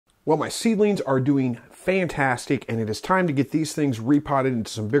Well, my seedlings are doing fantastic, and it is time to get these things repotted into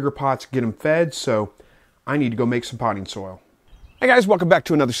some bigger pots, get them fed, so I need to go make some potting soil. Hey guys, welcome back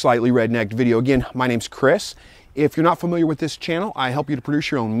to another Slightly Rednecked video. Again, my name's Chris. If you're not familiar with this channel, I help you to produce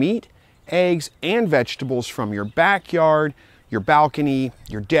your own meat, eggs, and vegetables from your backyard, your balcony,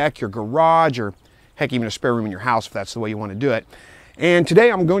 your deck, your garage, or heck, even a spare room in your house if that's the way you want to do it. And today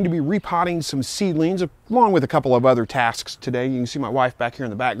I'm going to be repotting some seedlings along with a couple of other tasks today. You can see my wife back here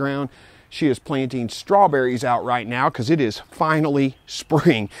in the background. She is planting strawberries out right now because it is finally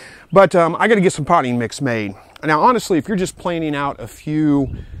spring. But I got to get some potting mix made. Now, honestly, if you're just planting out a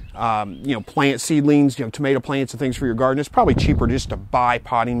few plant seedlings, tomato plants and things for your garden, it's probably cheaper just to buy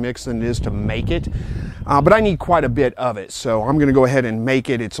potting mix than it is to make it. But I need quite a bit of it, so I'm going to go ahead and make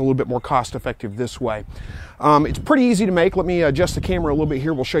it. It's a little bit more cost effective this way. It's pretty easy to make. Let me adjust the camera a little bit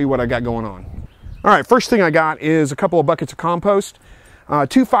here. We'll show you what I got going on. All right, first thing I got is a couple of buckets of compost.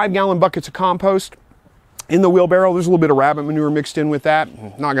 2 5-gallon buckets of compost in the wheelbarrow. There's a little bit of rabbit manure mixed in with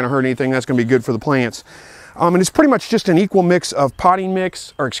that. Not going to hurt anything. That's going to be good for the plants. And it's pretty much just an equal mix of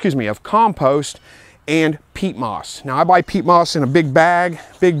of compost and peat moss. Now I buy peat moss in a big bag.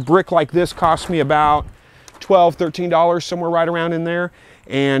 Big brick like this costs me about $12, $13, somewhere right around in there.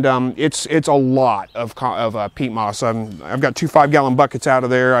 And it's a lot of peat moss. I've got 2 5-gallon buckets out of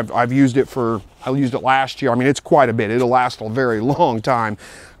there. I used it last year. I mean, it's quite a bit. It'll last a very long time.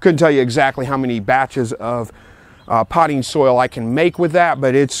 Couldn't tell you exactly how many batches of potting soil I can make with that,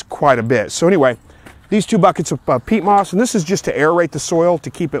 but it's quite a bit. So anyway, these 2 buckets of peat moss, and this is just to aerate the soil to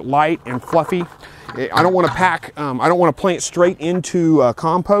keep it light and fluffy. I don't want to pack. I don't want to plant straight into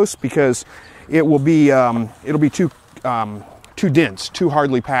compost because it will be it'll be too dense, too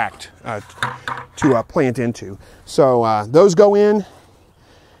hardly packed to plant into. So those go in.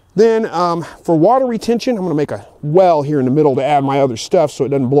 Then for water retention, I'm going to make a well here in the middle to add my other stuff so it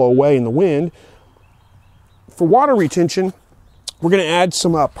doesn't blow away in the wind. For water retention, we're going to add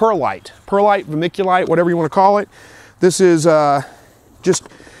some perlite, vermiculite, whatever you want to call it. This is just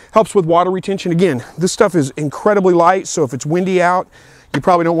helps with water retention. Again, this stuff is incredibly light, so if it's windy out, you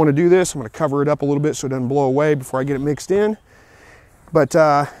probably don't want to do this. I'm going to cover it up a little bit so it doesn't blow away before I get it mixed in. But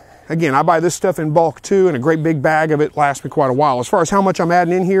again, I buy this stuff in bulk too, and a great big bag of it lasts me quite a while. As far as how much I'm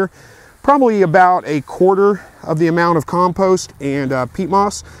adding in here, probably about 1/4 of the amount of compost and peat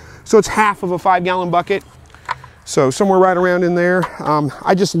moss. So it's half of a 5-gallon bucket. So somewhere right around in there.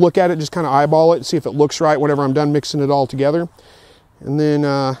 I just look at it, just kind of eyeball it and see if it looks right whenever I'm done mixing it all together. And then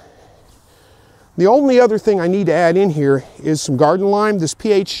the only other thing I need to add in here is some garden lime. This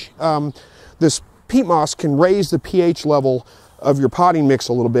this peat moss can raise the pH level of your potting mix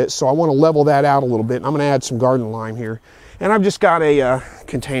a little bit, so I want to level that out a little bit. I'm going to add some garden lime here. And I've just got a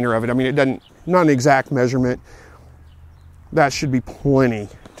container of it. I mean, not an exact measurement. That should be plenty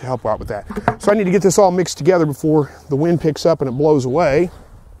to help out with that. So I need to get this all mixed together before the wind picks up and it blows away.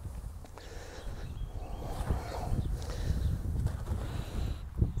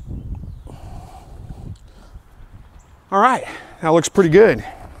 All right, that looks pretty good.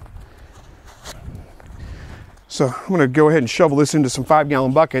 So I'm going to go ahead and shovel this into some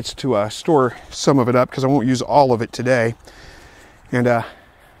 5-gallon buckets to store some of it up because I won't use all of it today. And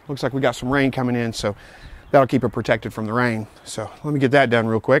looks like we got some rain coming in, so that'll keep it protected from the rain. So let me get that done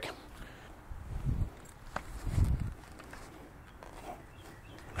real quick.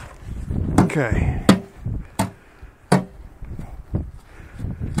 Okay. All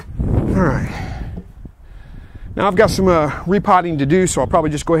right. Now I've got some repotting to do, so I'll probably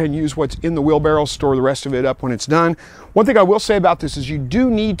just go ahead and use what's in the wheelbarrow, store the rest of it up when it's done. One thing I will say about this is you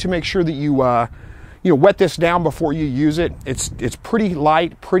do need to make sure that you wet this down before you use it. It's pretty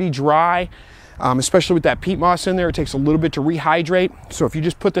light, pretty dry. Especially with that peat moss in there, it takes a little bit to rehydrate. So if you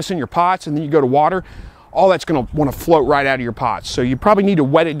just put this in your pots and then you go to water, all that's going to want to float right out of your pots. So you probably need to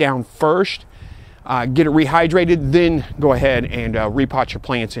wet it down first, get it rehydrated, then go ahead and repot your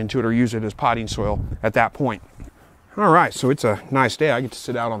plants into it or use it as potting soil at that point. All right, so it's a nice day. I get to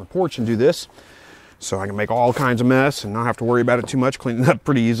sit out on the porch and do this. So I can make all kinds of mess and not have to worry about it too much, clean it up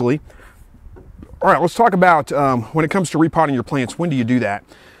pretty easily. All right, let's talk about when it comes to repotting your plants, when do you do that?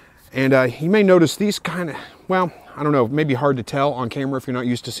 And you may notice these kind of, well, I don't know, maybe hard to tell on camera if you're not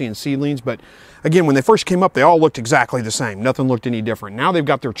used to seeing seedlings, but again, when they first came up, they all looked exactly the same. Nothing looked any different. Now they've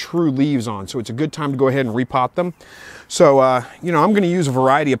got their true leaves on, so it's a good time to go ahead and repot them. So, I'm going to use a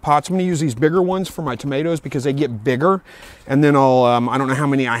variety of pots. I'm going to use these bigger ones for my tomatoes because they get bigger, and then I don't know how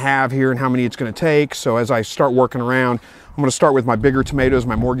many I have here and how many it's going to take, so as I start working around, I'm going to start with my bigger tomatoes,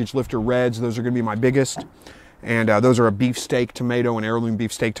 my Mortgage Lifter Reds. Those are going to be my biggest. And those are a beefsteak tomato, an heirloom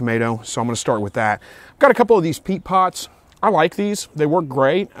beefsteak tomato. So I'm going to start with that. I've got a couple of these peat pots. I like these. They work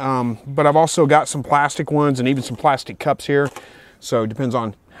great, but I've also got some plastic ones and even some plastic cups here. So it depends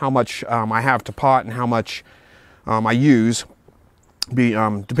on how much I have to pot and how much I use,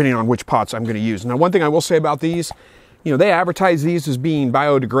 depending on which pots I'm going to use. Now, one thing I will say about these, you know, they advertise these as being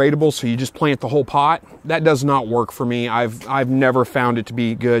biodegradable, so you just plant the whole pot. That does not work for me. I've never found it to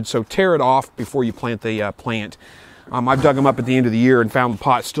be good. So tear it off before you plant the plant. I've dug them up at the end of the year and found the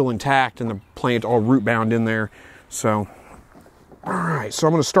pot still intact and the plant all root bound in there. So, all right. So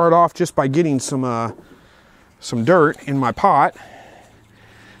I'm going to start off just by getting some dirt in my pot.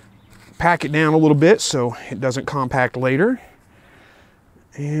 Pack it down a little bit so it doesn't compact later.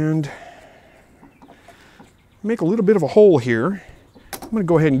 And make a little bit of a hole here. I'm going to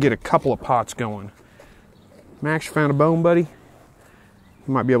go ahead and get a couple of pots going. Max, you found a bone, buddy?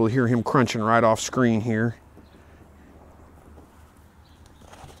 You might be able to hear him crunching right off screen here.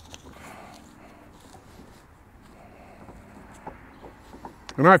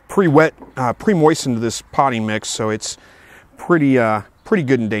 And I've pre-moistened this potting mix, so it's pretty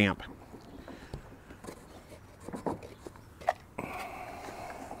good and damp.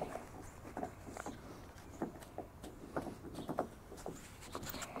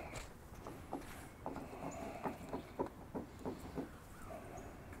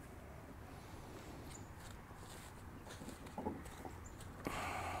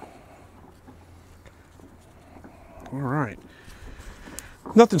 All right.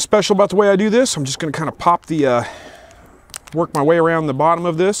 Nothing special about the way I do this. I'm just going to kind of pop work my way around the bottom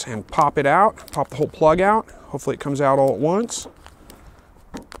of this and pop it out, pop the whole plug out. Hopefully it comes out all at once.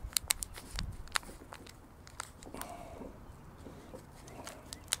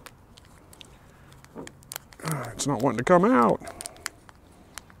 It's not wanting to come out.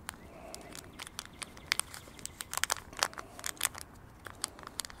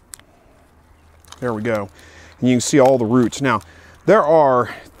 There we go. And you can see all the roots. Now, there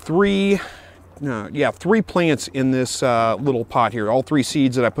are three plants in this little pot here. All 3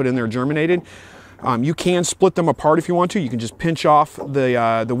 seeds that I put in there germinated. You can split them apart if you want to. You can just pinch off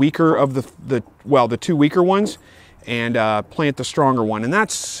the weaker of the 2 weaker ones and plant the stronger one. And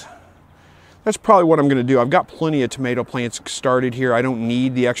that's probably what I'm going to do. I've got plenty of tomato plants started here. I don't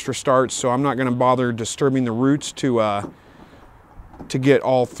need the extra starts, so I'm not going to bother disturbing the roots to get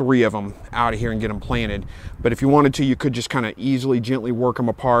all 3 of them out of here and get them planted. But if you wanted to, you could just kind of easily, gently work them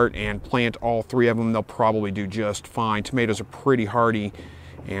apart and plant all 3 of them. They'll probably do just fine. Tomatoes are pretty hardy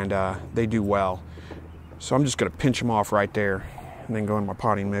and they do well. So I'm just going to pinch them off right there and then go in my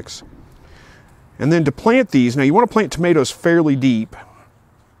potting mix. And then to plant these, now you want to plant tomatoes fairly deep.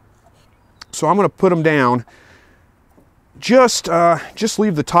 So I'm going to put them down. Just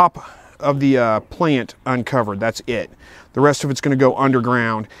leave the top of the plant uncovered. That's it. The rest of it's going to go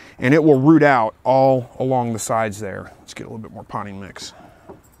underground and it will root out all along the sides there. Let's get a little bit more potting mix.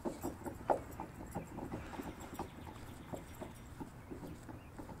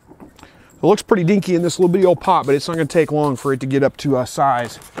 It looks pretty dinky in this little bitty old pot, but it's not going to take long for it to get up to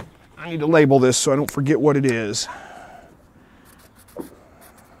size. I need to label this so I don't forget what it is.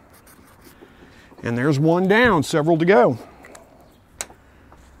 And there's one down, several to go.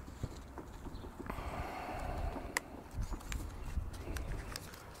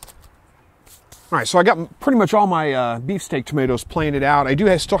 All right, so I got pretty much all my beefsteak tomatoes planted out. I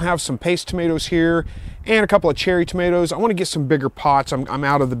do still have some paste tomatoes here and a couple of cherry tomatoes. I want to get some bigger pots. I'm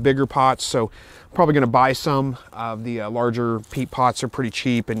out of the bigger pots, so I'm probably going to buy some of the larger peat pots. They're pretty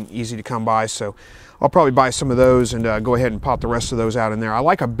cheap and easy to come by, so I'll probably buy some of those and go ahead and pot the rest of those out in there. I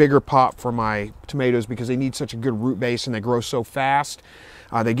like a bigger pot for my tomatoes because they need such a good root base and they grow so fast.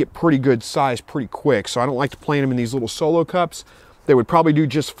 They get pretty good size pretty quick, so I don't like to plant them in these little solo cups. They would probably do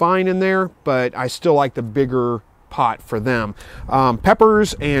just fine in there, but I still like the bigger pot for them.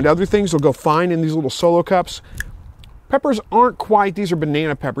 Peppers and other things will go fine in these little solo cups. Peppers aren't quite, these are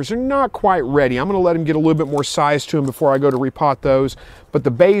banana peppers, they're not quite ready. I'm going to let them get a little bit more size to them before I go to repot those. But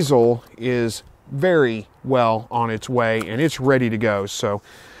the basil is very well on its way and it's ready to go. So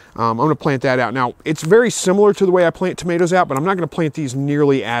I'm going to plant that out. Now, it's very similar to the way I plant tomatoes out, but I'm not going to plant these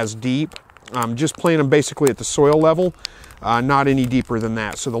nearly as deep. Just plant them basically at the soil level. Not any deeper than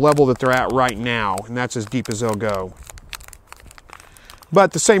that. So the level that they're at right now, and that's as deep as they'll go.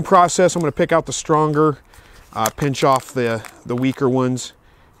 But the same process, I'm going to pick out the stronger, pinch off the weaker ones,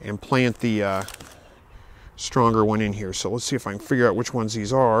 and plant the stronger one in here. So let's see if I can figure out which ones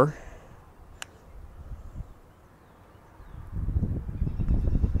these are.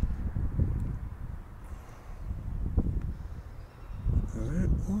 Is that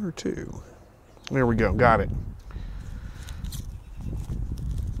 1 or 2? There we go, got it.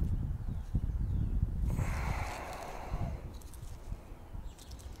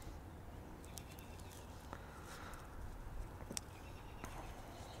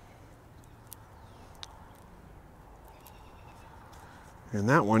 And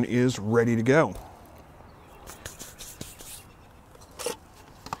that one is ready to go.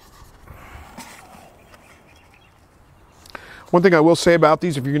 One thing I will say about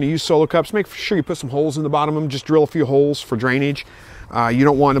these, if you're going to use solo cups, make sure you put some holes in the bottom of them. Just drill a few holes for drainage. You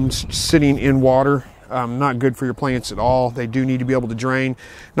don't want them sitting in water. Not good for your plants at all. They do need to be able to drain.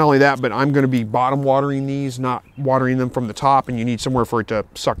 Not only that, but I'm going to be bottom watering these, not watering them from the top, and you need somewhere for it to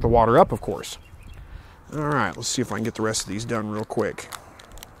suck the water up, of course. All right, let's see if I can get the rest of these done real quick.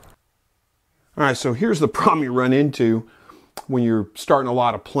 All right, so here's the problem you run into when you're starting a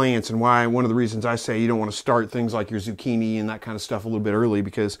lot of plants, and why one of the reasons I say you don't want to start things like your zucchini and that kind of stuff a little bit early,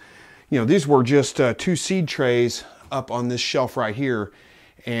 because these were just 2 seed trays up on this shelf right here,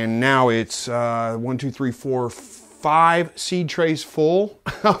 and now it's 1, 2, 3, 4, 5 seed trays full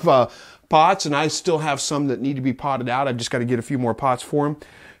of pots, and I still have some that need to be potted out. I've just got to get a few more pots for them.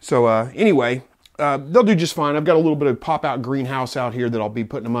 So anyway, they'll do just fine. I've got a little bit of pop-out greenhouse out here that I'll be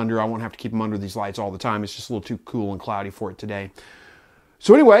putting them under. I won't have to keep them under these lights all the time. It's just a little too cool and cloudy for it today.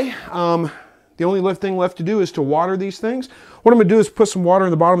 So anyway, the only thing left to do is to water these things. What I'm going to do is put some water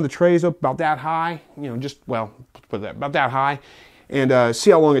in the bottom of the trays up about that high, about that high, and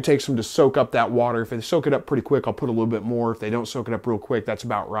see how long it takes them to soak up that water. If they soak it up pretty quick, I'll put a little bit more. If they don't soak it up real quick, that's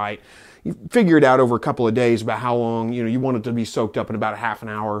about right. You figure it out over a couple of days about how long, you want it to be soaked up in about a half an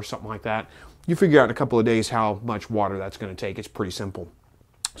hour or something like that. You figure out in a couple of days how much water that's going to take. It's pretty simple.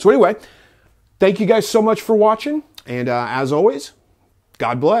 So anyway, thank you guys so much for watching. And as always,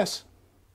 God bless.